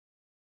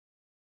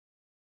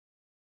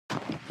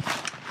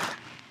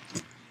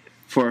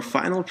For our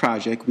final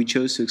project, we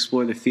chose to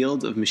explore the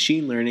field of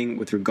machine learning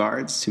with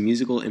regards to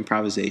musical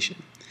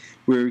improvisation.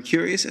 We were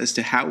curious as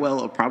to how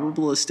well a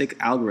probabilistic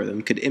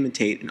algorithm could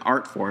imitate an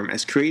art form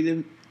as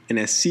creative and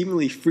as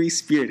seemingly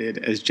free-spirited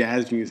as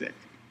jazz music.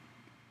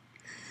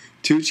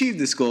 To achieve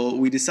this goal,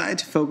 we decided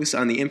to focus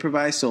on the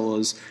improvised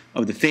solos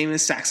of the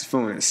famous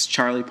saxophonist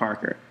Charlie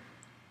Parker,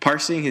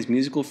 parsing his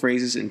musical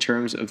phrases in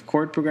terms of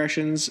chord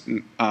progressions,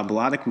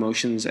 melodic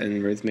motions,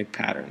 and rhythmic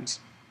patterns.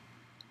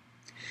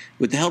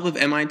 With the help of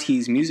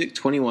MIT's Music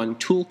 21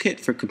 Toolkit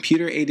for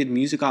Computer-Aided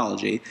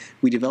Musicology,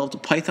 we developed a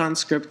Python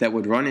script that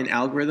would run an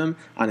algorithm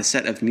on a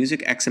set of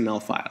music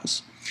XML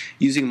files.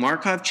 Using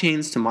Markov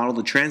chains to model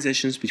the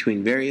transitions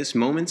between various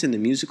moments in the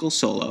musical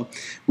solo,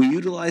 we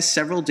utilized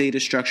several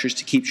data structures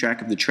to keep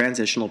track of the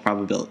transitional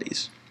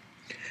probabilities.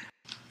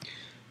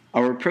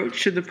 Our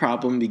approach to the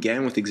problem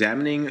began with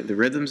examining the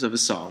rhythms of a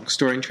song,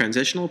 storing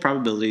transitional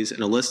probabilities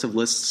in a list of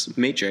lists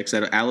matrix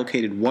that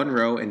allocated one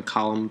row and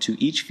column to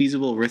each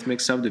feasible rhythmic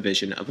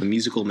subdivision of a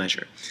musical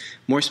measure.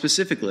 More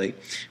specifically,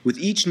 with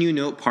each new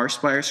note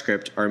parsed by our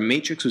script, our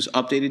matrix was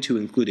updated to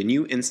include a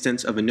new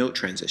instance of a note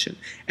transition,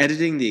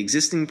 editing the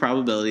existing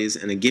probabilities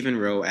in a given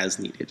row as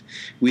needed.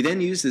 We then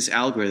used this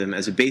algorithm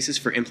as a basis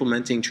for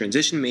implementing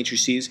transition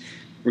matrices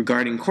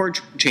regarding chord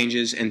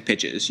changes and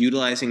pitches,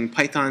 utilizing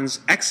Python's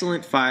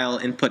excellent file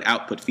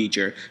input-output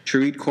feature to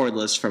read chord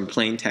lists from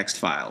plain text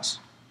files.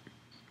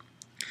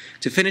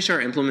 To finish our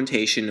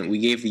implementation, we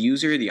gave the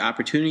user the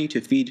opportunity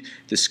to feed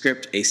the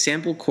script a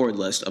sample chord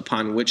list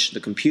upon which the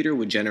computer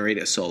would generate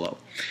a solo.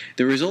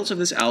 The results of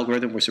this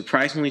algorithm were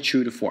surprisingly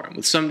true to form,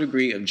 with some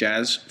degree of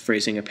jazz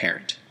phrasing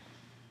apparent.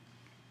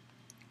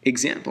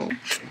 Example.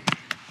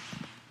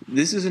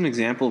 This is an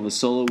example of a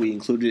solo we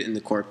included in the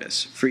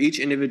corpus. For each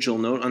individual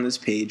note on this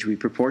page, we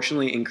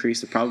proportionally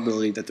increase the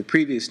probability that the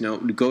previous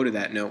note would go to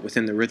that note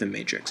within the rhythm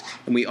matrix,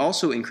 and we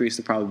also increase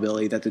the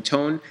probability that the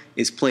tone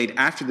is played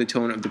after the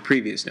tone of the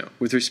previous note,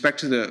 with respect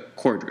to the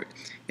chord root,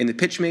 in the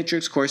pitch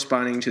matrix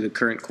corresponding to the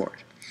current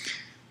chord.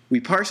 We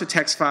parse a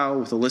text file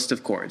with a list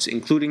of chords,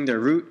 including their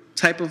root,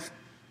 type of,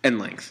 and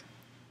length.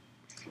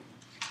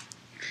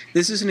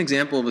 This is an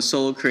example of a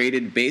solo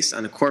created based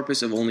on a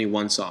corpus of only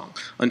one song.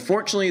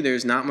 Unfortunately, there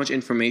is not much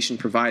information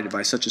provided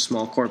by such a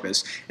small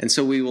corpus, and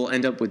so we will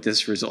end up with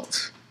this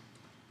result.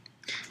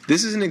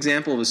 This is an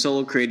example of a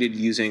solo created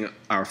using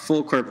our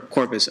full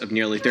corpus of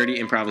nearly 30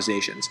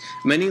 improvisations,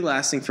 many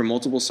lasting for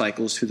multiple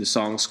cycles through the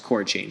song's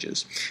chord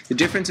changes. The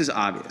difference is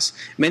obvious.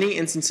 Many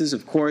instances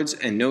of chords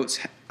and notes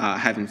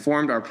have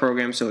informed our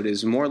program, so it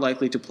is more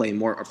likely to play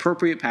more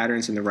appropriate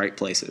patterns in the right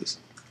places.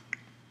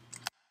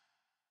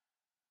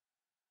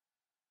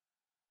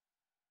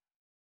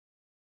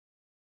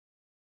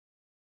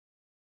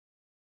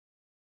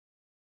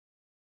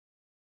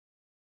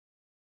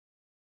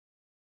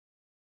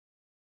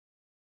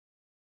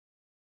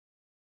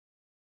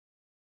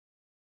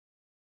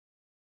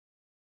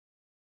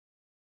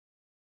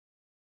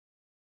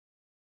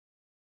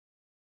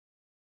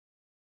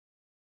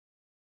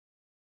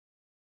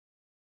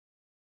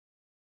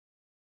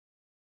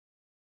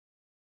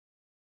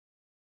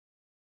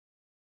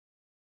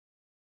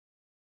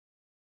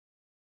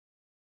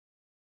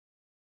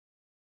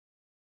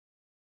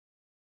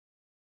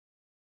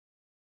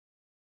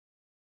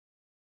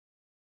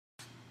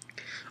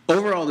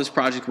 Overall, this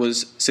project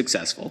was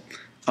successful.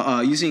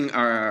 Using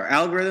our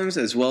algorithms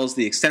as well as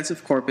the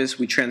extensive corpus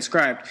we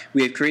transcribed,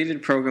 we have created a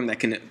program that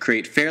can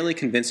create fairly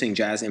convincing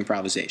jazz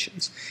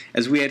improvisations.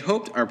 As we had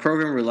hoped, our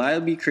program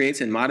reliably creates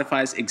and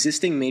modifies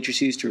existing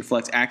matrices to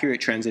reflect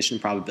accurate transition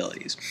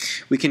probabilities.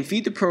 We can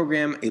feed the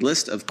program a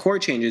list of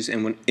chord changes,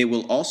 and it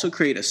will also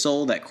create a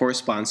solo that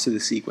corresponds to the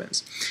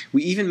sequence.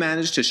 We even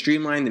managed to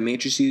streamline the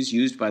matrices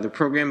used by the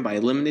program by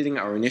eliminating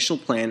our initial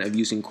plan of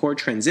using chord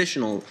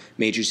transitional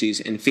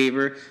matrices in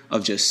favor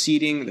of just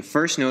seeding the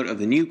first note of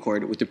the new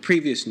chord with the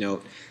previous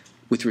note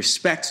with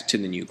respect to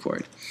the new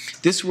chord.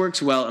 This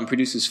works well and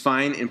produces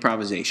fine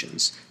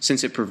improvisations,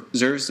 since it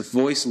preserves the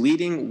voice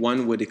leading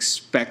one would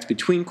expect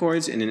between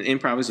chords in an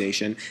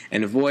improvisation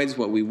and avoids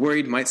what we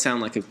worried might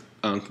sound like a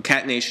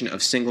concatenation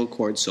of single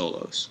chord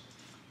solos.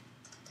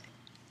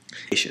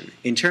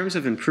 In terms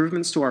of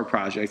improvements to our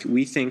project,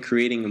 we think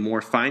creating a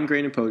more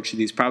fine-grained approach to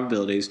these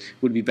probabilities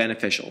would be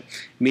beneficial,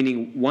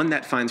 meaning one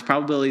that finds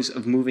probabilities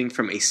of moving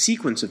from a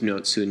sequence of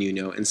notes to a new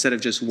note instead of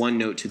just one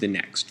note to the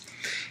next.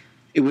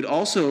 It would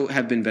also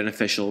have been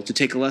beneficial to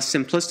take a less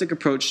simplistic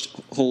approach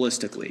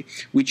holistically.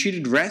 We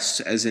treated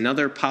rest as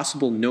another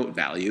possible note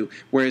value,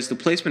 whereas the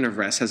placement of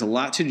rest has a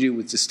lot to do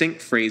with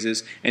distinct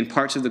phrases and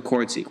parts of the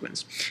chord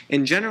sequence.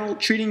 In general,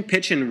 treating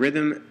pitch and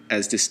rhythm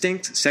as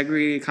distinct,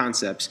 segregated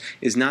concepts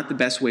is not the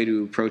best way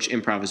to approach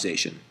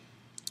improvisation.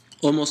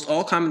 Almost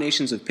all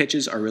combinations of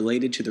pitches are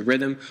related to the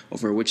rhythm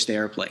over which they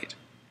are played.